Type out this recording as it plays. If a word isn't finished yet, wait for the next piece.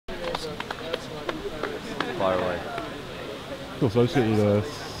fire away. Cool, so I just get you to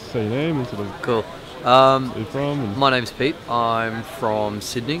say your name and sort of Cool. where you're from. And My name's Pete. I'm from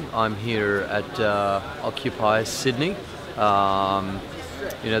Sydney. I'm here at Occupy Sydney. There are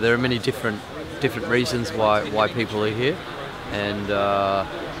many different reasons why people are here, and a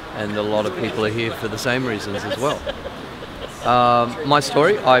lot of people are here for the same reasons as well. My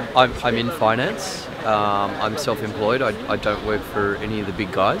story: I'm in finance. I'm self-employed. I don't work for any of the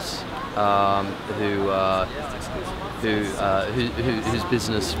big guys whose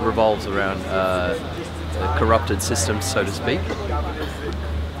business revolves around corrupted systems, so to speak.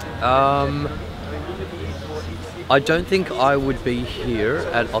 I don't think I would be here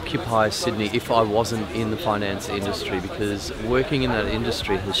at Occupy Sydney if I wasn't in the finance industry, because working in that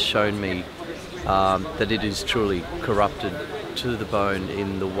industry has shown me that it is truly corrupted to the bone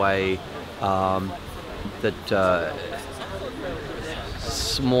in the way that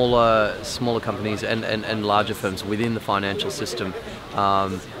smaller companies and larger firms within the financial system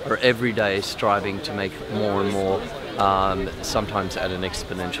are every day striving to make more and more, sometimes at an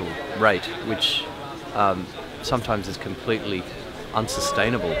exponential rate, which sometimes is completely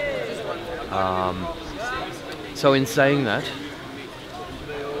unsustainable. So in saying that,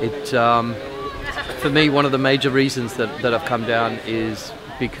 for me, one of the major reasons that I've come down is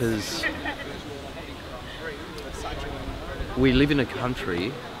because we live in a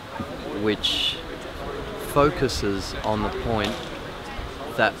country which focuses on the point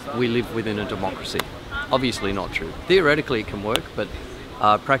that we live within a democracy. Obviously not true. Theoretically it can work, but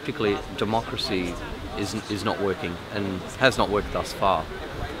practically democracy is not working and has not worked thus far.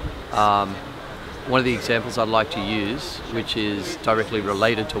 One of the examples I'd like to use, which is directly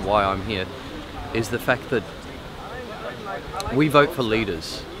related to why I'm here, is the fact that we vote for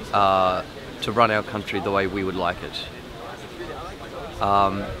leaders to run our country the way we would like it.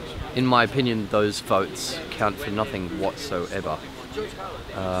 In my opinion, those votes count for nothing whatsoever.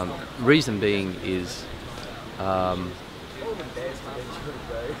 Reason being is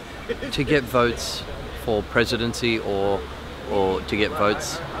to get votes for presidency or to get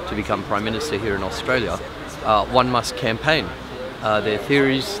votes to become Prime Minister here in Australia, one must campaign. Their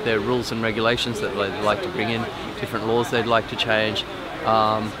theories, their rules and regulations that they'd like to bring in, different laws they'd like to change.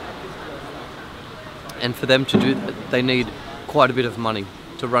 And for them to do that, they need quite a bit of money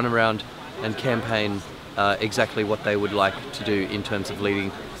to run around and campaign exactly what they would like to do in terms of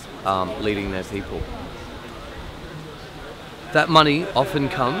leading their people. That money often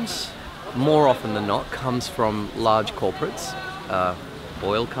comes, more often than not, comes from large corporates,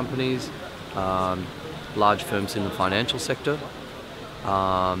 oil companies, large firms in the financial sector.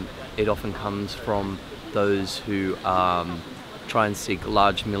 It often comes from those who try and seek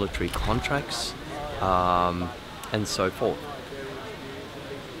large military contracts, and so forth.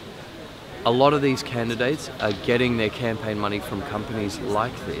 A lot of these candidates are getting their campaign money from companies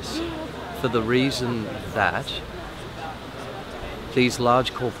like this for the reason that these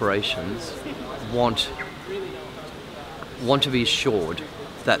large corporations want to be assured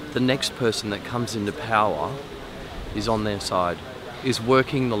that the next person that comes into power is on their side, is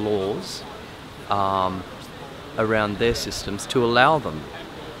working the laws around their systems to allow them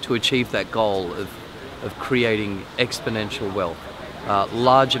to achieve that goal of creating exponential wealth,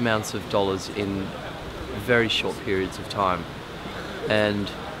 large amounts of dollars in very short periods of time.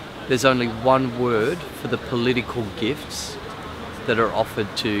 And there's only one word for the political gifts that are offered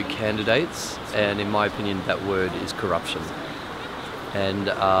to candidates, and in my opinion that word is corruption. And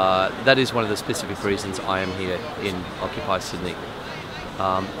that is one of the specific reasons I am here in Occupy Sydney.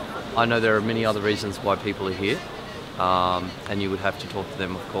 I know there are many other reasons why people are here, and you would have to talk to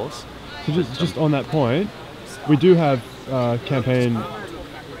them, of course. So just on that point, we do have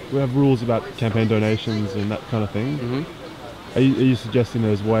we have rules about campaign donations and that kind of thing. Mm-hmm. Are you suggesting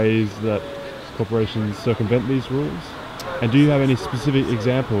there's ways that corporations circumvent these rules? And do you have any specific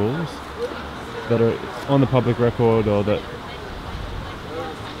examples that are on the public record or that...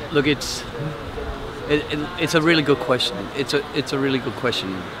 Look, it's a really good question. It's a really good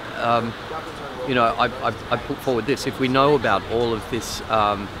question. I put forward this: if we know about all of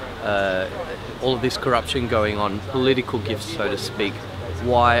this corruption going on, political gifts, so to speak,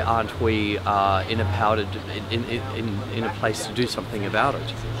 why aren't we in a place to do something about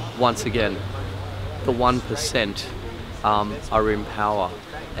it? Once again, the 1% are in power,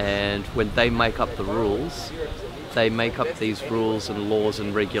 and when they make up the rules, they make up these rules and laws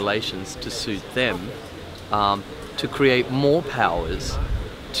and regulations to suit them, to create more powers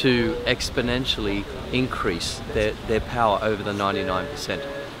to exponentially increase their power over the 99%.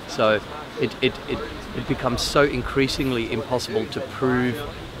 So it becomes so increasingly impossible to prove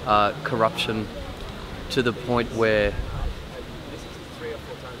corruption to the point where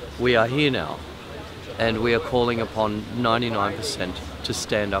we are here now, and we are calling upon 99% to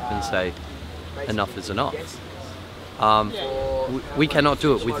stand up and say, enough is enough. We cannot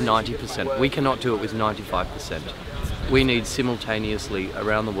do it with 90%. We cannot do it with 95%. We need simultaneously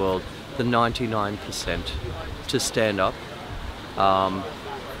around the world the 99% to stand up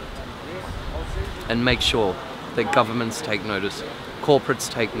and make sure that governments take notice, corporates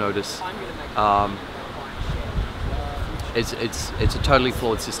take notice. It's a totally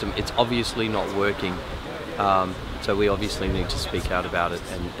flawed system. It's obviously not working. So we obviously need to speak out about it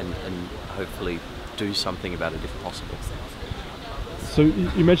and hopefully do something about it if possible. So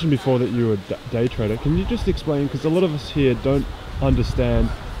you mentioned before that you were a day trader. Can you just explain, because a lot of us here don't understand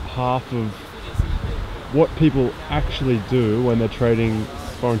half of what people actually do when they're trading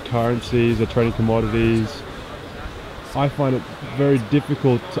foreign currencies, they're trading commodities. I find it very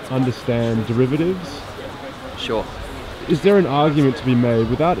difficult to understand derivatives. Sure. Is there an argument to be made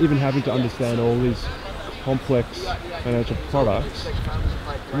without even having to understand all these complex financial products?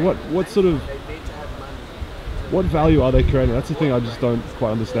 What value are they creating? That's the thing I just don't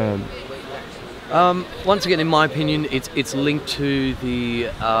quite understand. Once again, in my opinion, it's linked to the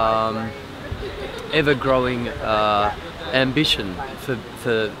ever-growing ambition for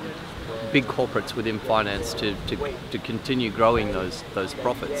big corporates within finance to continue growing those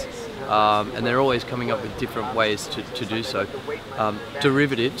profits, and they're always coming up with different ways to do so.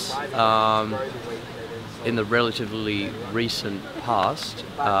 Derivatives, in the relatively recent past,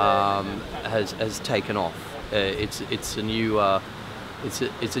 has taken off. It's a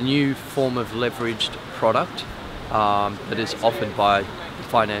new form of leveraged product that is offered by the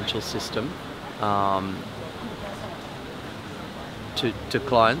financial system to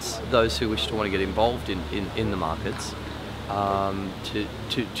clients, those who wish to want to get involved in the markets,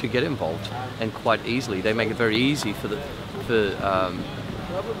 to get involved, and quite easily. They make it very easy for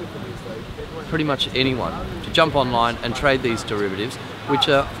pretty much anyone to jump online and trade these derivatives, which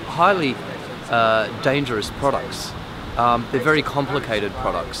are highly dangerous products. They're very complicated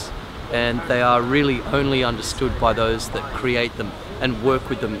products, and they are really only understood by those that create them and work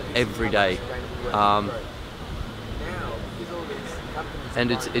with them every day. And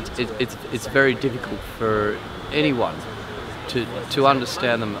it's very difficult for anyone to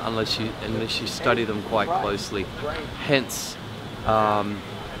understand them unless you study them quite closely. Hence the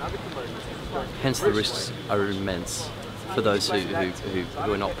risks are immense for those who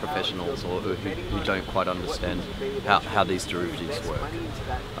are not professionals or who don't quite understand how these derivatives work.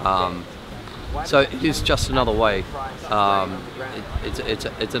 So it is just another way.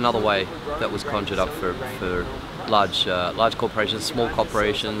 It's another way that was conjured up for large corporations, small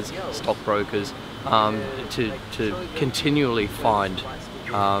corporations, stockbrokers, to continually find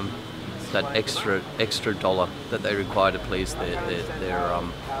that extra dollar that they require to please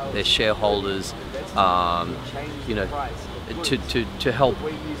their shareholders, to help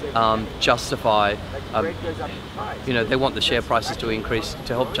justify, they want the share prices to increase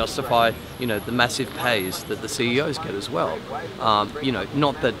to help justify, the massive pays that the CEOs get as well.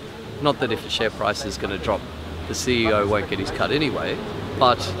 Not that if the share price is going to drop, the CEO won't get his cut anyway,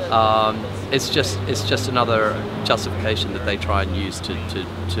 but it's just another justification that they try and use to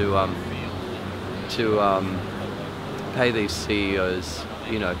pay these CEOs,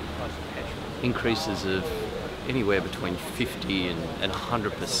 increases of anywhere between 50 and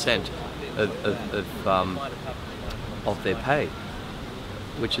 100% of their pay,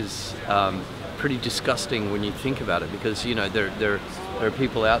 which is pretty disgusting when you think about it, because there are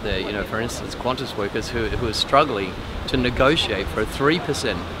people out there, for instance, Qantas workers who are struggling to negotiate for a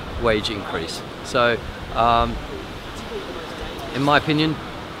 3% wage increase. So, in my opinion,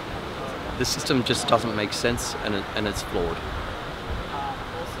 the system just doesn't make sense, and it's flawed.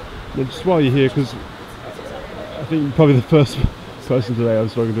 Now, just while you're here, because I think you're probably the first person today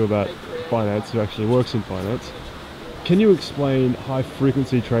I've spoken to about finance who actually works in finance. Can you explain high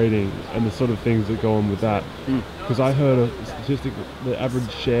frequency trading and the sort of things that go on with that? Because I heard a statistic that the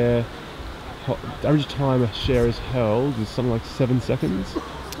average time a share is held is something like 7 seconds.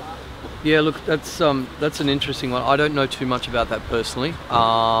 Yeah, look, that's an interesting one. I don't know too much about that personally.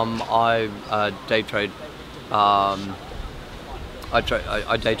 I day trade.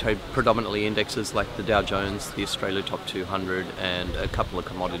 I day trade predominantly indexes like the Dow Jones, the Australia Top 200, and a couple of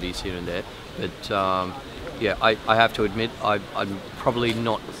commodities here and there. But yeah, I have to admit, I'm probably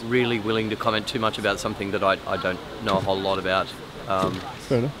not really willing to comment too much about something that I don't know a whole lot about.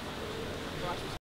 Fair enough.